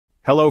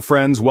Hello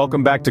friends,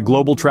 welcome back to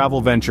Global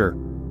Travel Venture.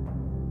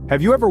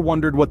 Have you ever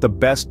wondered what the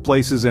best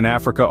places in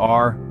Africa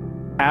are?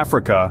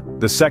 Africa,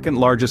 the second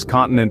largest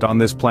continent on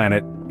this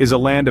planet, is a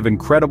land of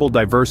incredible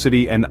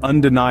diversity and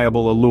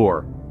undeniable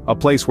allure. A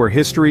place where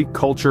history,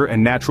 culture,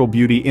 and natural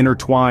beauty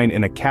intertwine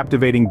in a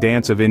captivating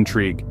dance of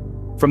intrigue.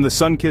 From the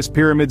sun-kissed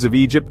pyramids of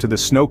Egypt to the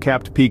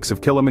snow-capped peaks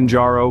of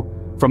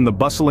Kilimanjaro, from the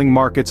bustling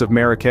markets of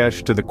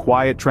Marrakesh to the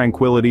quiet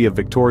tranquility of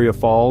Victoria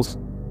Falls,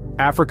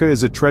 Africa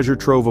is a treasure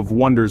trove of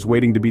wonders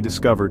waiting to be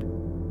discovered.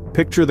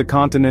 Picture the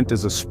continent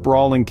as a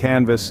sprawling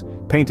canvas,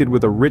 painted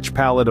with a rich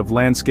palette of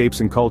landscapes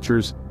and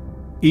cultures.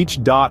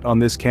 Each dot on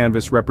this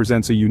canvas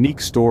represents a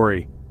unique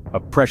story, a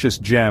precious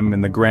gem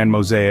in the grand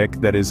mosaic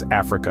that is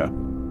Africa.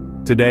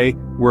 Today,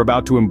 we're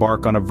about to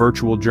embark on a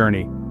virtual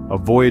journey, a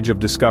voyage of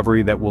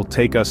discovery that will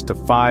take us to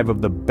 5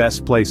 of the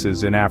best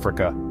places in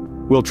Africa.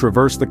 We'll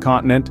traverse the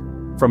continent,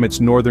 from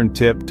its northern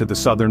tip to the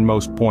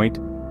southernmost point,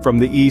 from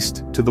the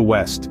east to the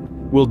west.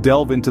 We'll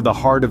delve into the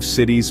heart of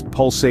cities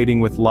pulsating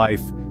with life,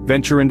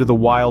 venture into the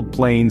wild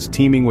plains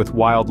teeming with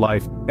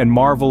wildlife, and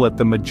marvel at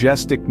the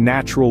majestic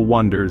natural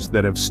wonders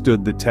that have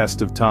stood the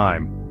test of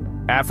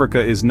time. Africa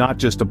is not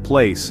just a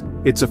place,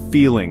 it's a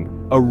feeling,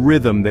 a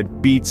rhythm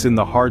that beats in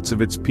the hearts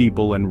of its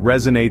people and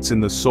resonates in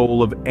the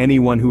soul of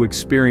anyone who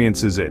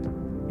experiences it.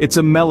 It's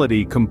a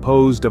melody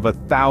composed of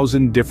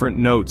 1,000 different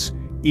notes,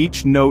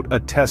 each note a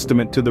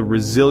testament to the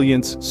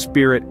resilience,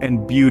 spirit,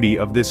 and beauty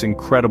of this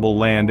incredible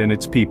land and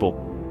its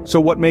people. So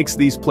what makes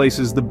these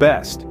places the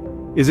best?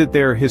 Is it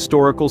their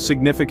historical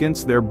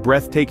significance, their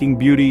breathtaking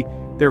beauty,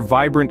 their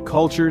vibrant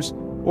cultures?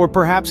 Or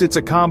perhaps it's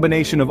a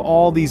combination of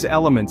all these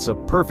elements, a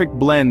perfect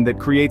blend that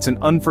creates an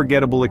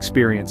unforgettable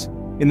experience.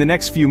 In the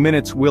next few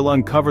minutes, we'll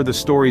uncover the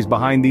stories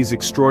behind these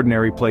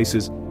extraordinary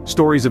places,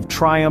 stories of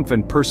triumph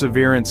and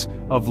perseverance,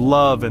 of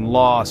love and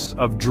loss,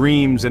 of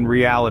dreams and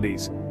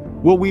realities.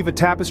 We'll weave a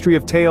tapestry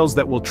of tales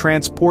that will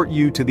transport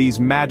you to these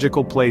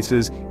magical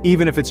places,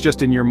 even if it's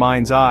just in your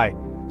mind's eye.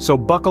 So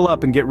buckle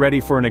up and get ready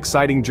for an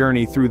exciting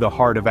journey through the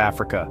heart of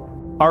Africa.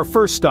 Our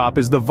first stop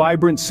is the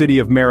vibrant city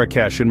of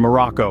Marrakesh in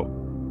Morocco.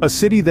 A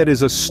city that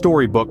is a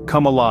storybook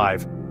come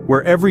alive,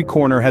 where every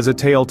corner has a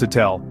tale to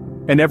tell,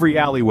 and every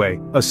alleyway,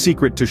 a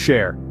secret to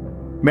share.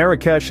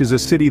 Marrakesh is a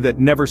city that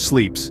never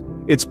sleeps,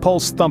 its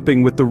pulse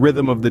thumping with the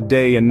rhythm of the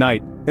day and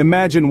night.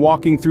 Imagine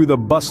walking through the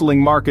bustling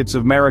markets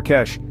of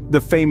Marrakesh,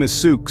 the famous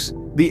souks.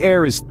 The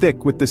air is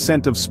thick with the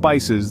scent of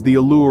spices, the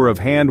allure of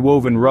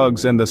hand-woven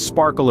rugs, and the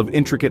sparkle of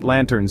intricate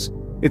lanterns.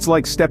 It's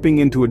like stepping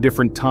into a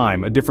different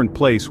time, a different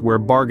place where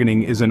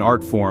bargaining is an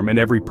art form and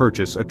every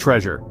purchase a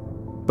treasure.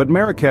 But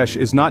Marrakesh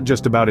is not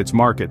just about its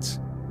markets.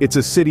 It's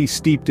a city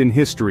steeped in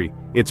history,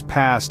 its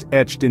past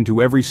etched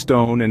into every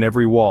stone and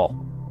every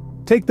wall.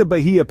 Take the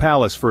Bahia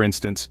Palace for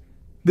instance.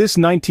 This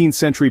 19th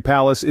century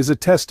palace is a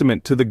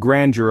testament to the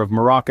grandeur of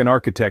Moroccan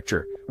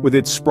architecture, with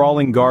its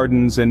sprawling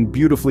gardens and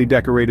beautifully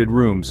decorated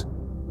rooms.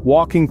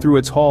 Walking through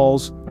its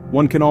halls,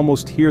 one can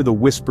almost hear the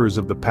whispers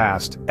of the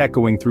past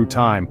echoing through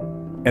time.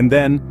 And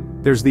then,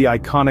 there's the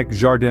iconic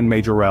Jardin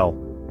Majorelle.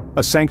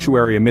 A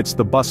sanctuary amidst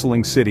the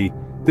bustling city,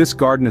 this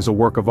garden is a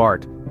work of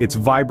art, its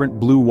vibrant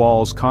blue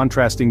walls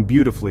contrasting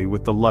beautifully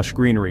with the lush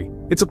greenery.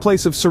 It's a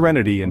place of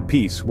serenity and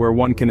peace where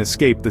one can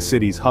escape the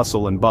city's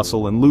hustle and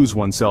bustle and lose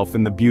oneself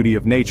in the beauty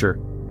of nature.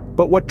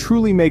 But what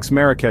truly makes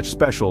Marrakesh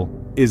special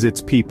is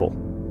its people.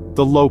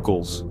 The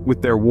locals,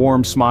 with their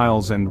warm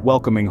smiles and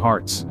welcoming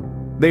hearts.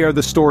 They are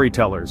the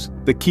storytellers,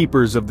 the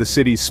keepers of the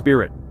city's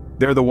spirit.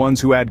 They're the ones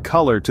who add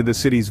color to the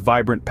city's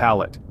vibrant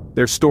palette,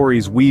 their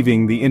stories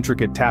weaving the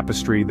intricate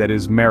tapestry that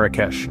is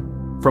Marrakesh.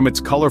 From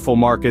its colorful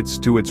markets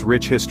to its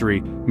rich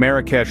history,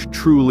 Marrakesh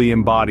truly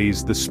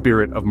embodies the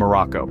spirit of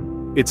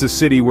Morocco. It's a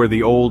city where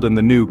the old and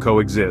the new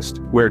coexist,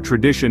 where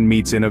tradition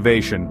meets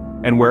innovation,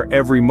 and where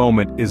every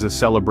moment is a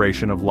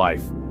celebration of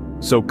life.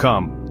 So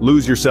come,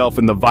 lose yourself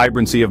in the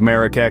vibrancy of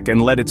Marrakech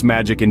and let its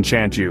magic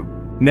enchant you.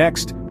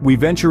 Next, we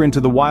venture into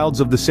the wilds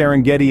of the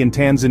Serengeti in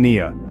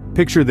Tanzania.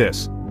 Picture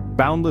this: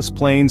 boundless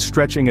plains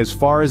stretching as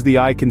far as the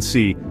eye can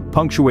see,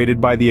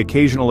 punctuated by the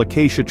occasional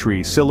acacia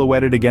tree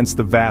silhouetted against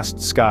the vast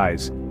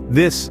skies.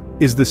 This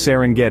is the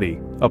Serengeti,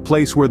 a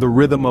place where the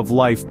rhythm of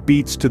life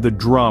beats to the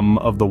drum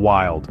of the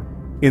wild.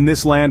 In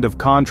this land of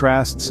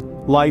contrasts,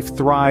 life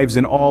thrives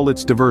in all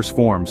its diverse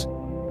forms.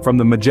 From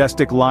the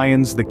majestic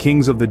lions, the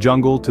kings of the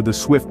jungle, to the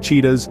swift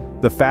cheetahs,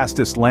 the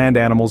fastest land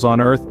animals on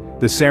Earth,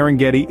 the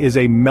Serengeti is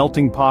a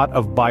melting pot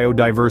of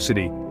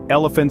biodiversity.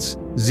 Elephants,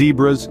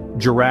 zebras,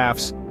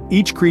 giraffes,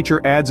 each creature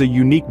adds a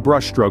unique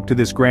brushstroke to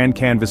this grand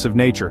canvas of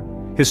nature.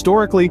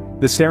 Historically,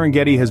 the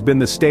Serengeti has been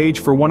the stage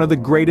for one of the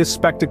greatest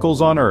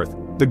spectacles on Earth,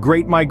 the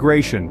Great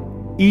Migration.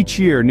 Each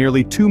year,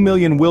 nearly 2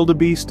 million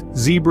wildebeest,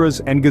 zebras,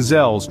 and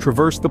gazelles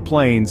traverse the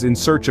plains in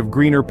search of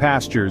greener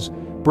pastures,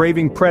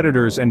 braving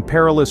predators and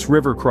perilous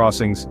river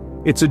crossings.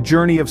 It's a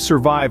journey of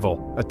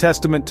survival, a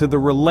testament to the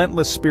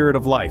relentless spirit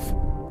of life.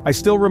 I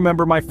still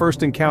remember my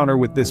first encounter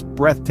with this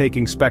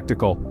breathtaking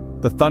spectacle,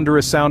 the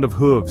thunderous sound of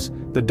hooves,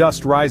 the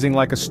dust rising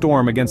like a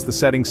storm against the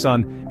setting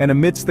sun, and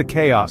amidst the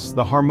chaos,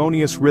 the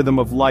harmonious rhythm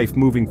of life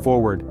moving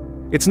forward.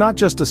 It's not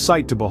just a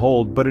sight to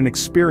behold, but an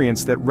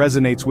experience that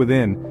resonates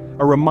within,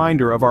 a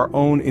reminder of our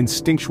own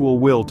instinctual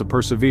will to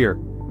persevere.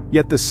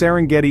 Yet the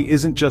Serengeti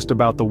isn't just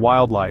about the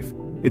wildlife,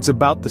 it's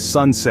about the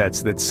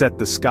sunsets that set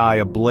the sky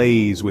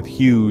ablaze with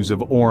hues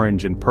of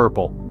orange and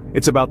purple.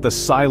 It's about the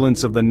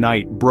silence of the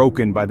night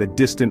broken by the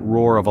distant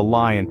roar of a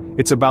lion.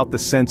 It's about the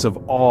sense of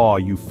awe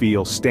you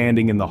feel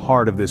standing in the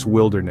heart of this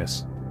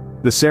wilderness.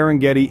 The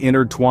Serengeti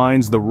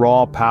intertwines the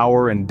raw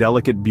power and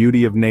delicate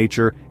beauty of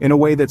nature in a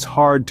way that's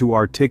hard to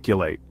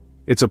articulate.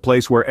 It's a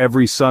place where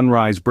every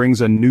sunrise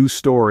brings a new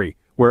story,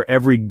 where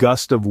every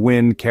gust of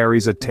wind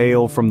carries a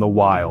tale from the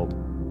wild.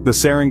 The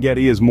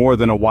Serengeti is more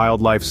than a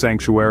wildlife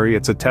sanctuary,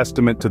 it's a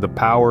testament to the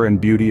power and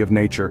beauty of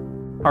nature.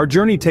 Our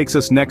journey takes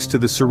us next to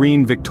the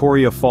serene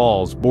Victoria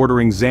Falls,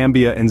 bordering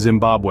Zambia and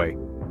Zimbabwe.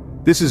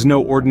 This is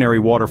no ordinary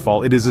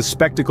waterfall, it is a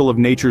spectacle of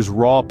nature's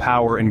raw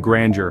power and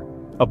grandeur,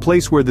 a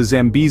place where the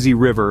Zambezi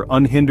River,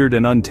 unhindered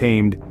and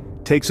untamed,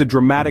 takes a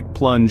dramatic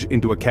plunge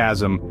into a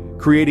chasm,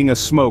 creating a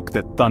smoke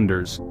that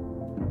thunders.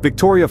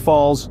 Victoria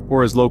Falls,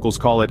 or as locals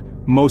call it,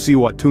 Mosi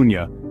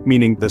Watunya,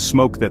 meaning the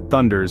smoke that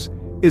thunders,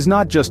 is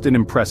not just an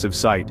impressive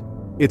sight,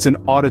 it's an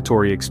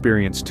auditory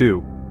experience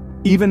too.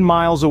 Even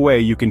miles away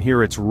you can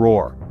hear its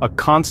roar, a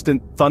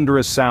constant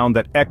thunderous sound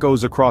that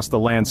echoes across the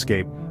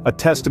landscape, a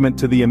testament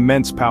to the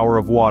immense power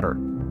of water.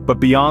 But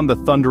beyond the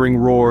thundering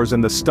roars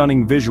and the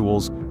stunning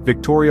visuals,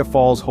 Victoria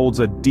Falls holds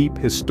a deep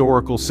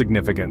historical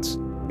significance.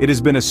 It has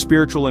been a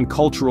spiritual and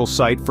cultural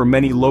site for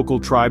many local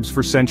tribes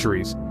for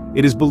centuries.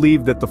 It is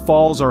believed that the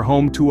falls are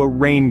home to a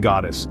rain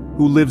goddess,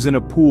 who lives in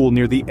a pool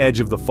near the edge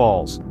of the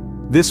falls.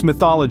 This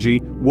mythology,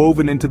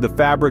 woven into the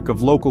fabric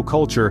of local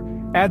culture,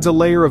 adds a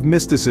layer of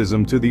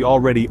mysticism to the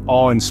already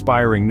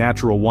awe-inspiring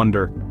natural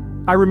wonder.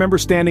 I remember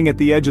standing at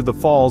the edge of the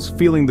falls,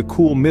 feeling the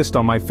cool mist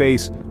on my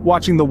face,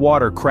 watching the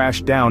water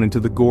crash down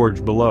into the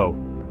gorge below.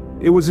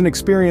 It was an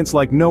experience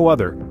like no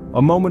other,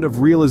 a moment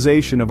of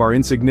realization of our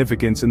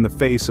insignificance in the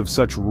face of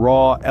such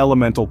raw,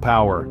 elemental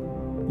power.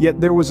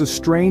 Yet there was a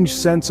strange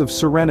sense of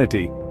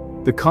serenity.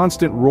 The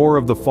constant roar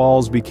of the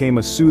falls became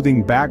a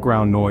soothing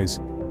background noise,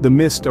 the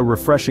mist a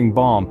refreshing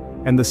balm,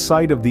 and the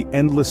sight of the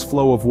endless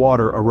flow of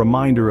water a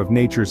reminder of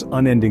nature's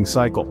unending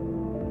cycle.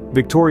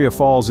 Victoria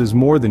Falls is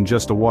more than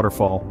just a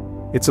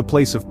waterfall. It's a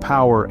place of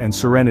power and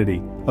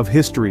serenity, of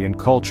history and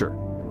culture.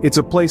 It's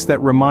a place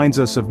that reminds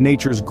us of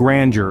nature's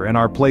grandeur and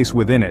our place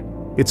within it.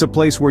 It's a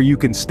place where you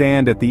can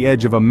stand at the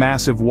edge of a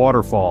massive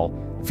waterfall,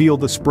 feel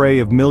the spray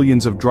of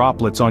millions of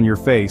droplets on your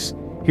face,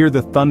 hear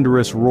the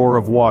thunderous roar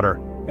of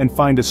water, and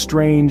find a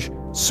strange,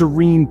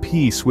 serene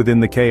peace within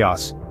the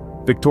chaos.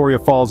 Victoria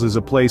Falls is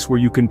a place where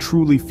you can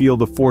truly feel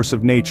the force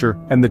of nature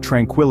and the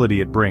tranquility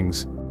it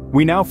brings.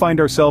 We now find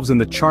ourselves in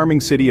the charming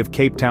city of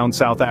Cape Town,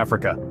 South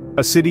Africa,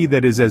 a city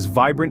that is as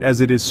vibrant as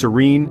it is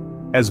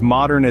serene, as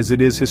modern as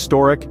it is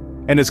historic,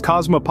 and as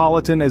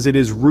cosmopolitan as it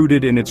is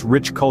rooted in its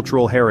rich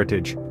cultural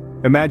heritage.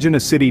 Imagine a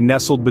city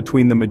nestled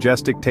between the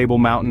majestic Table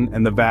Mountain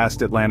and the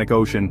vast Atlantic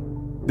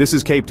Ocean. This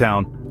is Cape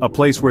Town, a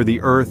place where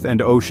the earth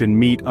and ocean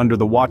meet under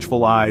the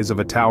watchful eyes of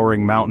a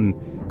towering mountain,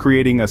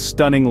 creating a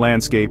stunning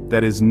landscape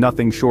that is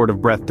nothing short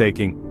of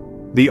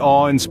breathtaking. The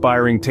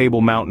awe-inspiring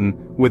Table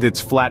Mountain, with its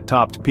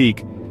flat-topped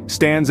peak,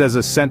 stands as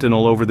a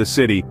sentinel over the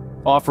city,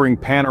 offering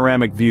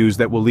panoramic views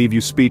that will leave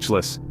you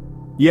speechless.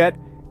 Yet,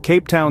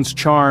 Cape Town's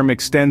charm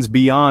extends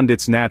beyond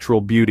its natural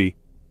beauty.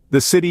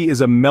 The city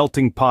is a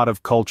melting pot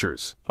of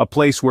cultures, a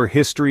place where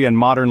history and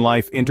modern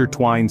life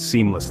intertwine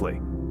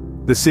seamlessly.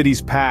 The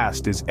city's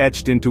past is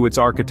etched into its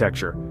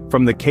architecture,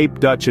 from the Cape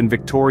Dutch and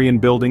Victorian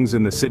buildings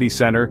in the city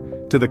center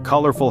to the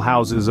colorful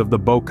houses of the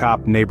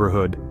Bo-Kaap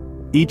neighborhood.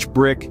 Each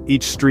brick,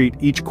 each street,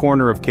 each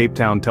corner of Cape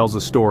Town tells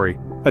a story,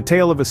 a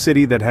tale of a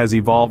city that has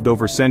evolved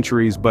over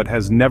centuries but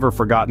has never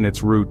forgotten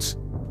its roots.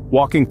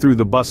 Walking through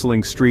the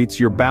bustling streets,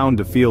 you're bound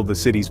to feel the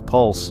city's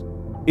pulse.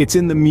 It's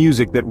in the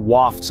music that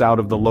wafts out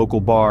of the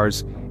local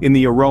bars, in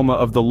the aroma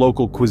of the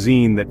local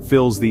cuisine that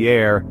fills the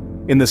air,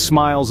 in the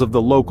smiles of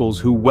the locals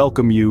who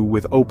welcome you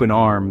with open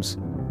arms.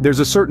 There's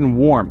a certain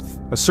warmth,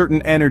 a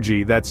certain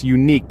energy that's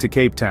unique to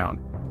Cape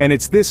Town, and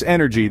it's this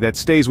energy that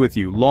stays with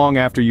you long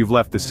after you've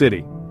left the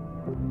city.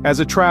 As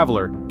a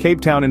traveler,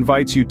 Cape Town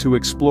invites you to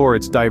explore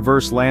its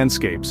diverse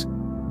landscapes,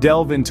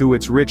 delve into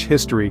its rich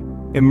history,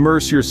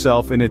 immerse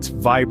yourself in its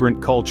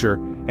vibrant culture,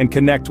 and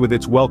connect with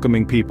its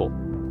welcoming people.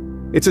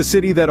 It's a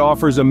city that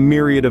offers a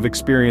myriad of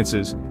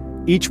experiences,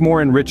 each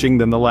more enriching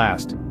than the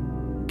last.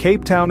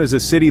 Cape Town is a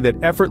city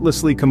that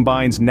effortlessly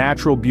combines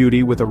natural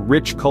beauty with a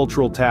rich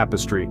cultural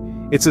tapestry.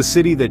 It's a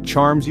city that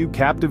charms you,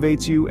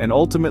 captivates you, and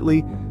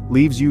ultimately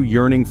leaves you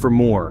yearning for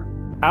more.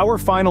 Our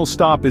final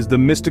stop is the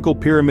mystical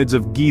pyramids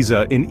of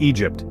Giza in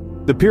Egypt.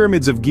 The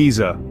pyramids of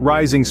Giza,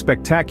 rising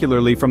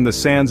spectacularly from the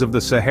sands of the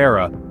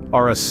Sahara,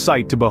 are a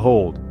sight to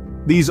behold.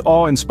 These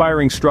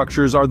awe-inspiring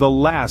structures are the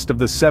last of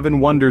the 7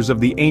 wonders of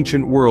the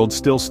ancient world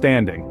still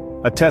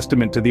standing, a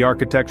testament to the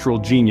architectural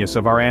genius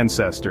of our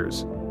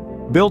ancestors.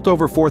 Built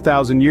over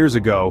 4,000 years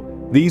ago,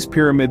 these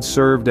pyramids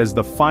served as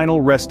the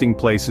final resting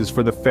places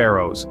for the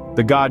pharaohs,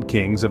 the god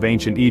kings of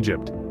ancient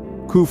Egypt.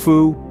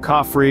 Khufu,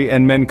 Khafre,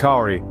 and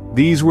Menkaure.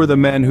 These were the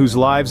men whose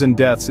lives and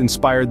deaths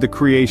inspired the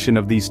creation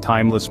of these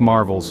timeless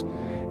marvels.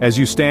 As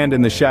you stand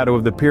in the shadow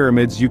of the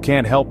pyramids, you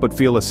can't help but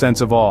feel a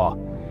sense of awe.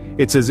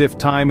 It's as if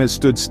time has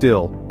stood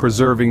still,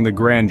 preserving the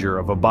grandeur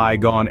of a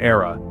bygone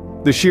era.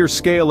 The sheer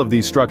scale of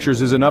these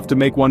structures is enough to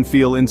make one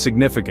feel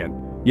insignificant,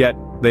 yet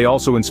they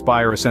also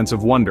inspire a sense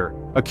of wonder,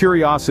 a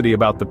curiosity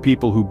about the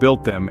people who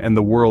built them and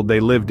the world they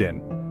lived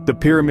in. The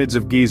pyramids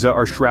of Giza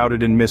are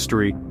shrouded in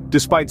mystery.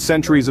 Despite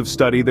centuries of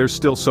study, there's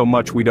still so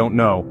much we don't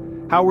know.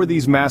 How were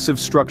these massive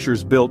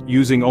structures built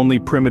using only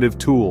primitive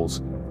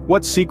tools?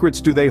 What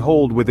secrets do they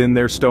hold within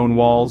their stone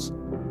walls?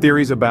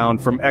 Theories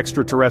abound, from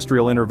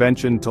extraterrestrial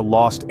intervention to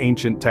lost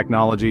ancient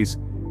technologies.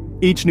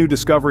 Each new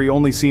discovery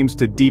only seems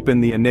to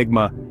deepen the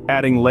enigma,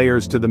 adding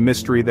layers to the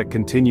mystery that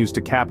continues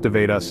to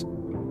captivate us.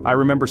 I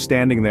remember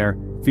standing there,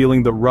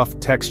 feeling the rough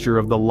texture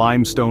of the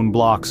limestone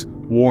blocks,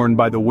 worn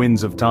by the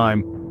winds of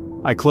time.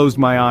 I closed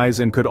my eyes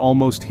and could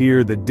almost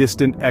hear the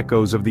distant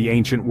echoes of the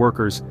ancient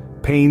workers,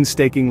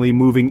 painstakingly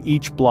moving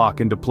each block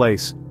into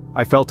place.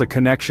 I felt a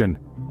connection,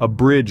 a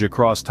bridge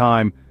across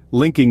time,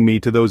 linking me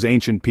to those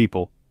ancient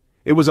people.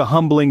 It was a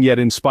humbling yet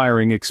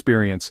inspiring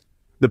experience.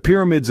 The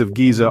pyramids of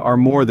Giza are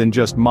more than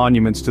just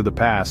monuments to the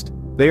past.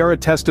 They are a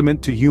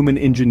testament to human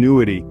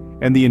ingenuity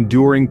and the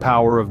enduring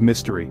power of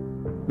mystery.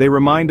 They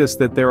remind us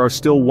that there are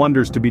still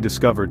wonders to be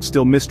discovered,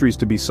 still mysteries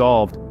to be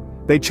solved.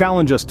 They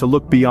challenge us to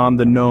look beyond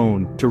the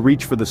known, to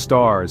reach for the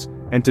stars,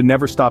 and to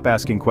never stop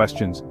asking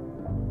questions.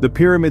 The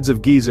pyramids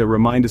of Giza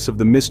remind us of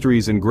the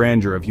mysteries and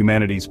grandeur of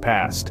humanity's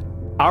past.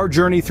 Our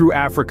journey through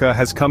Africa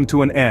has come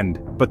to an end,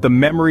 but the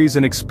memories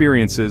and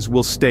experiences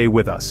will stay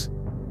with us.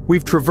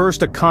 We've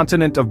traversed a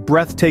continent of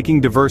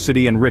breathtaking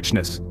diversity and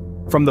richness.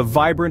 From the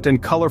vibrant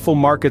and colorful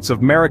markets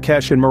of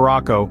Marrakesh in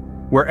Morocco,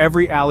 where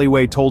every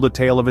alleyway told a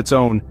tale of its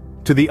own,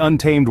 to the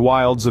untamed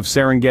wilds of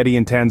Serengeti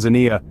in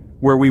Tanzania,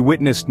 where we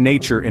witnessed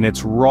nature in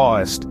its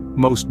rawest,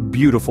 most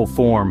beautiful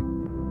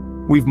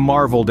form. We've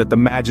marveled at the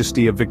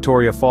majesty of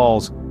Victoria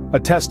Falls, a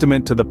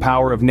testament to the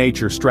power of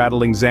nature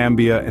straddling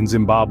Zambia and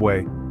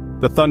Zimbabwe.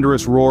 The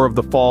thunderous roar of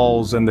the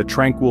falls and the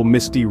tranquil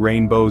misty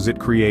rainbows it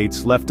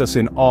creates left us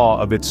in awe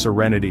of its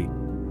serenity.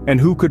 And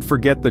who could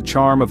forget the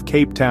charm of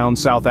Cape Town,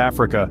 South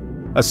Africa,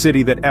 a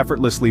city that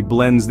effortlessly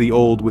blends the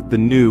old with the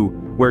new,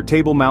 where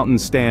Table Mountain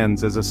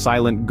stands as a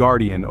silent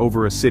guardian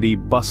over a city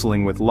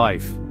bustling with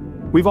life.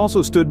 We've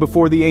also stood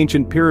before the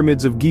ancient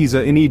pyramids of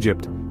Giza in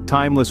Egypt,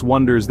 timeless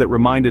wonders that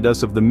reminded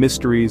us of the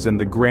mysteries and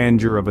the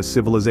grandeur of a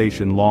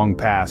civilization long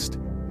past.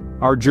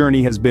 Our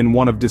journey has been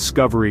one of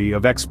discovery,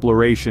 of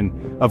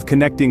exploration, of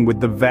connecting with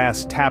the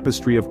vast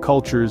tapestry of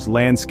cultures,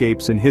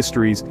 landscapes, and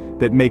histories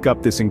that make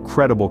up this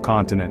incredible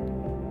continent.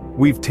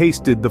 We've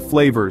tasted the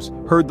flavors,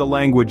 heard the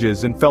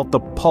languages, and felt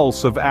the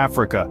pulse of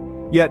Africa.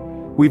 Yet,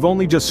 we've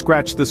only just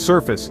scratched the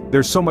surface.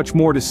 There's so much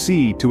more to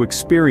see, to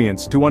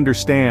experience, to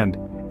understand.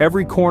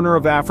 Every corner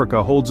of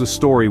Africa holds a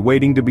story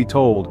waiting to be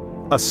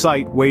told, a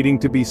sight waiting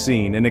to be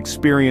seen, an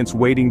experience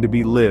waiting to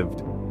be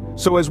lived.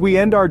 So as we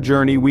end our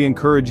journey, we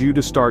encourage you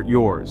to start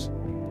yours.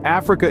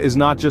 Africa is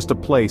not just a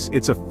place,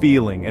 it's a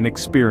feeling, an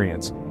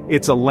experience.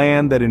 It's a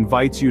land that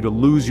invites you to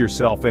lose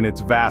yourself in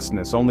its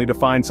vastness, only to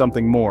find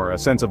something more, a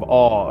sense of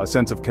awe, a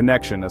sense of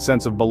connection, a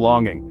sense of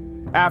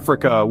belonging.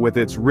 Africa, with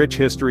its rich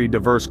history,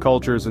 diverse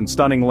cultures, and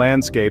stunning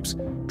landscapes,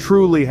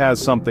 truly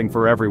has something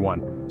for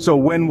everyone. So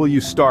when will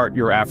you start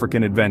your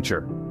African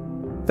adventure?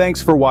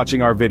 Thanks for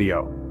watching our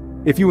video.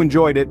 If you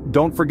enjoyed it,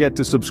 don't forget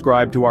to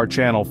subscribe to our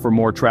channel for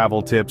more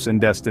travel tips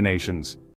and destinations.